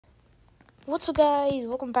What's up, guys?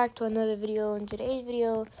 Welcome back to another video. In today's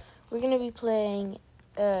video, we're going to be playing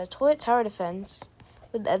Toilet Tower Defense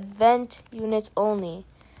with event units only.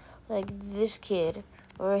 Like this kid,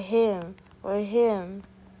 or him, or him.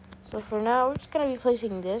 So for now, we're just going to be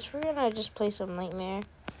placing this. We're going to just play some Nightmare.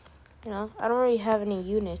 You know, I don't really have any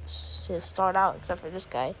units to start out except for this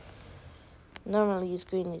guy. Normally use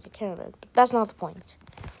green laser cannon, but that's not the point.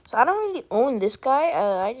 So I don't really own this guy.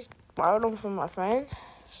 I just borrowed him from my friend.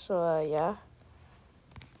 So yeah.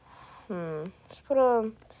 Let's put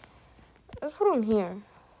him here.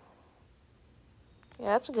 Yeah,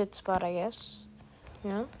 that's a good spot, I guess. You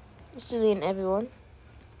know, just delete everyone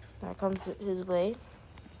that comes his way.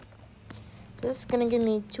 So this is gonna give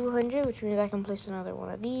me 200, which means I can place another one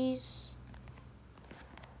of these.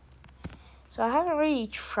 So I haven't really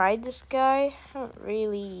tried this guy. I haven't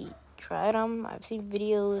really tried him. I've seen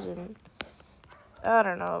videos and I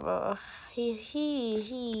don't know, bro.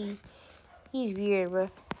 He's weird,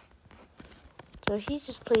 bro. So he's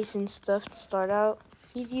just placing stuff to start out.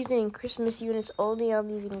 He's using Christmas units only. I'm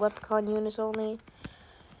using Leprechaun units only.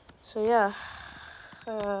 So yeah,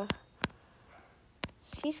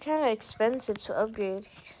 he's kind of expensive to upgrade.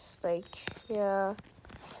 Yeah,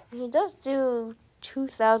 he does do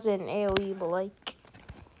 2,000 AOE, but like,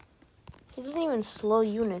 he doesn't even slow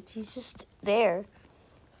units. He's just there.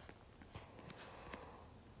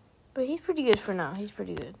 But he's pretty good for now. He's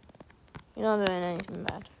pretty good. You're not doing anything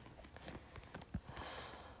bad.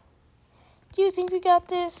 Do you think we got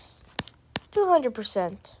this?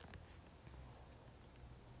 200%.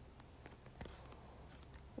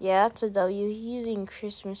 Yeah, that's a W. He's using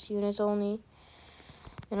Christmas units only.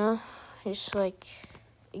 You know, just like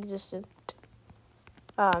existent.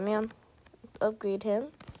 Ah, man. Upgrade him.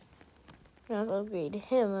 Upgrade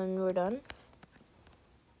him and we're done.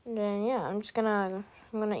 And then yeah, I'm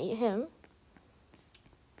gonna eat him.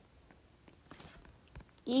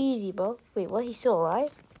 Easy, bro. Wait, what? He's still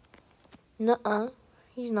alive? Nuh-uh.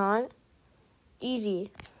 He's not.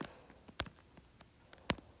 Easy.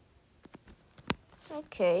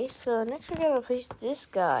 Okay, so next we're gonna place this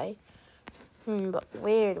guy. But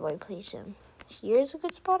where do I place him? Here's a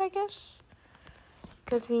good spot, I guess.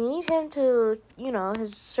 Because we need him to, you know,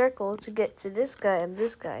 his circle to get to this guy and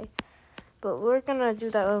this guy. But we're gonna do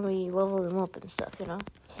that when we level them up and stuff, you know.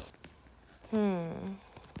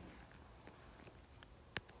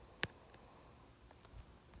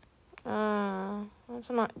 That's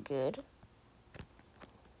not good.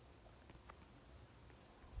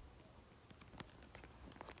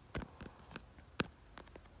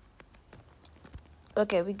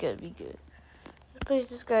 Okay, we good. Let's place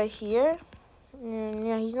this guy here. And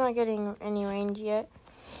yeah, he's not getting any range yet.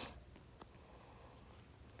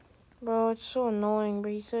 Bro, it's so annoying,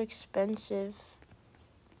 but he's so expensive.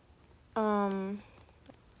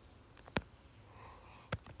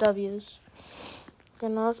 W's. Okay,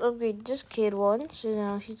 now let's upgrade this kid once. So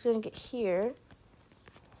now he's gonna get here.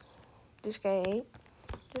 This guy ain't.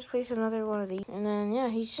 Just place another one of these. And then, yeah,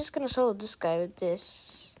 he's just gonna solo this guy with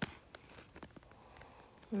this.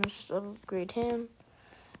 And let's just upgrade him.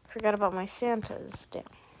 Forgot about my Santas. Damn.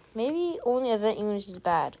 Maybe only event units is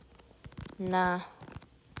bad. Nah.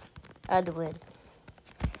 I'd win.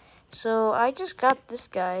 So I just got this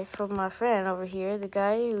guy from my friend over here. The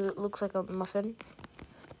guy who looks like a muffin.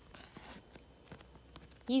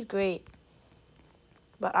 He's great.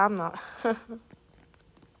 But I'm not. Let's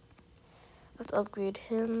upgrade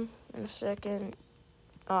him in a second.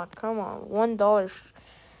 Oh, come on. $1.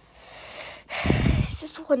 It's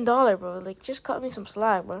just $1, bro. Like, just cut me some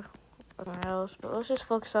slack, bro. Or else. But let's just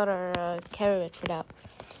focus on our caravan for now.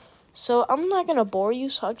 So I'm not gonna bore you,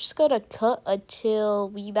 so I'm just gonna cut until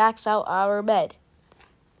we max out our bed.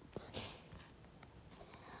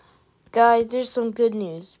 Guys, there's some good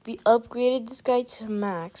news. We upgraded this guy to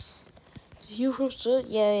max.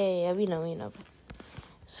 Yeah, we know.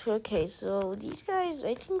 So, okay, so these guys,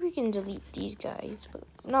 I think we can delete these guys, but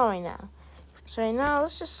not right now. So right now,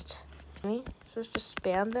 let's just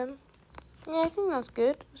spam them. Yeah, I think that's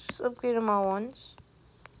good. Let's just upgrade them all once.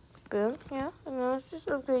 Boom, yeah. And then let's just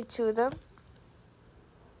upgrade 2 of them.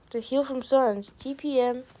 To heal from suns.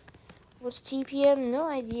 TPM. What's TPM? No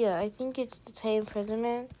idea. I think it's the Titan Prison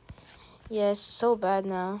Man. Yeah, it's so bad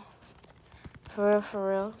now. For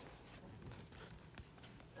real.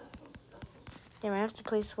 Yeah, I have to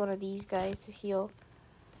place one of these guys to heal.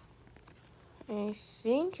 I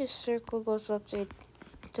think his circle goes up to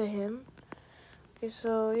him. Okay,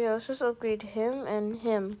 so yeah, let's just upgrade him and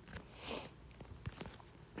him.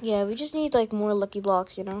 Yeah, we just need like more lucky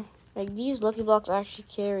blocks, you know? Like these lucky blocks actually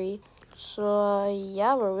carry. So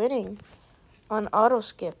yeah, we're winning on auto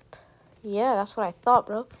skip. Yeah, that's what I thought,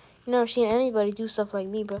 bro. Never seen anybody do stuff like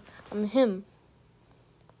me, bro. I'm him.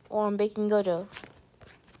 Or I'm Baking Gojo.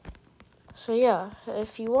 So yeah,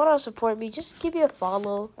 if you want to support me, just give me a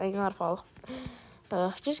follow. Not a follow.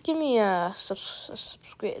 Just give me a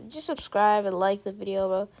subscribe. Just subscribe and like the video,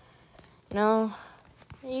 bro. You know,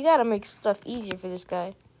 you gotta make stuff easier for this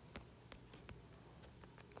guy.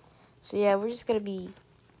 So yeah, we're just gonna be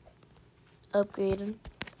upgrading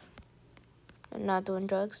and not doing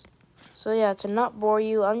drugs. So yeah, to not bore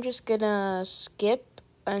you, I'm just gonna skip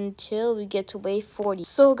until we get to wave 40.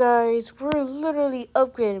 So guys, we're literally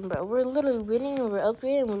upgrading, bro. We're literally winning and we're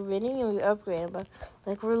upgrading, we're winning and we're upgrading, bro.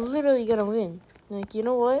 Like, we're literally gonna win. Like, you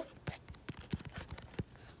know what?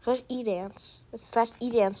 Slash E-Dance. Let's slash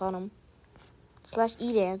E-Dance on him. Slash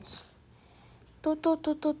E-Dance. Doot, doot,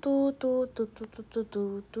 doot, doot, doot, doot, doot, doot, doot, doot,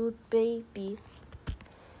 doot, doot, baby.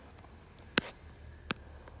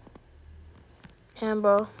 And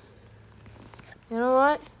bro, you know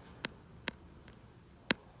what?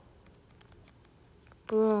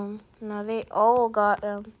 Boom. Now they all got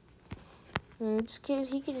him. In this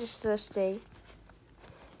case, he can just stay.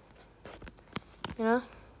 You know?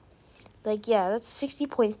 Like, yeah, that's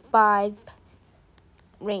 60.5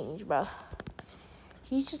 range, bro.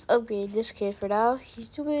 He's just upgraded this kid for now. He's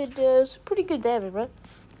doing pretty good damage, bro.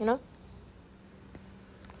 You know?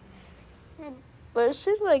 But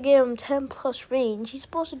since I gave him 10 plus range, he's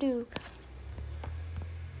supposed to do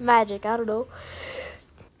magic. I don't know.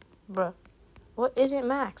 Bro. What isn't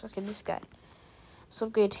max? Okay, this guy. Let's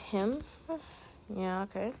upgrade him. Yeah,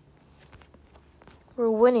 okay. We're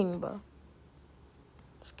winning, bro.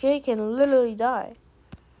 This kid can literally die.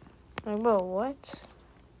 Like, bro, what?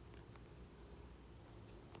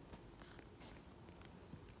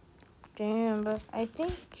 Damn, but I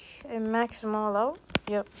think I max them all out.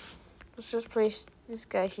 Yep. Let's just place this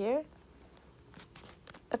guy here.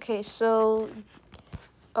 Okay, so...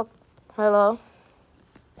 Oh, hello?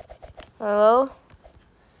 Hello?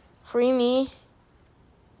 Free me.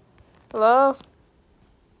 Hello?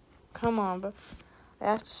 Come on, bro. I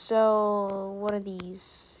have to sell one of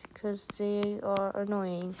these because they are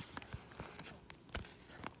annoying.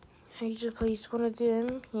 I need to place one of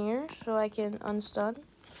them here so I can unstun.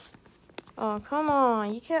 Oh, come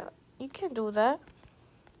on. You can't do that.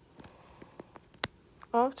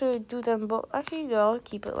 I'll have to do them both. Actually, no, I'll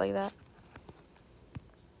keep it like that.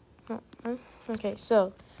 Okay,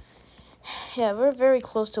 so yeah, we're very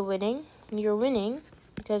close to winning. You're winning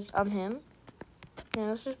because I'm him. And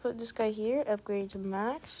let's just put this guy here, upgrade to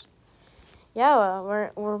max. Yeah,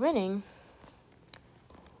 well, we're winning.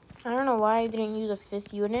 I don't know why I didn't use a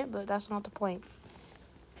 5th unit, but that's not the point.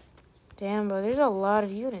 Damn, bro, there's a lot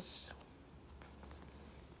of units.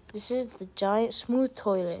 This is the giant smooth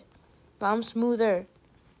toilet, but I'm smoother.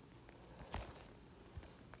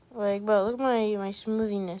 Like, bro, look at my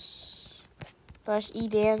smoothiness. Slash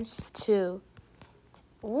E-Dance 2.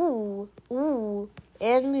 Ooh.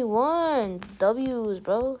 And we won. W's,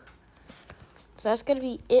 bro. So that's gonna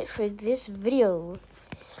be it for this video.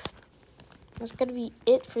 That's gonna be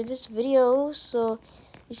it for this video. So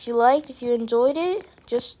if you enjoyed it,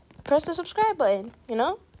 just press the subscribe button, you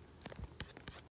know?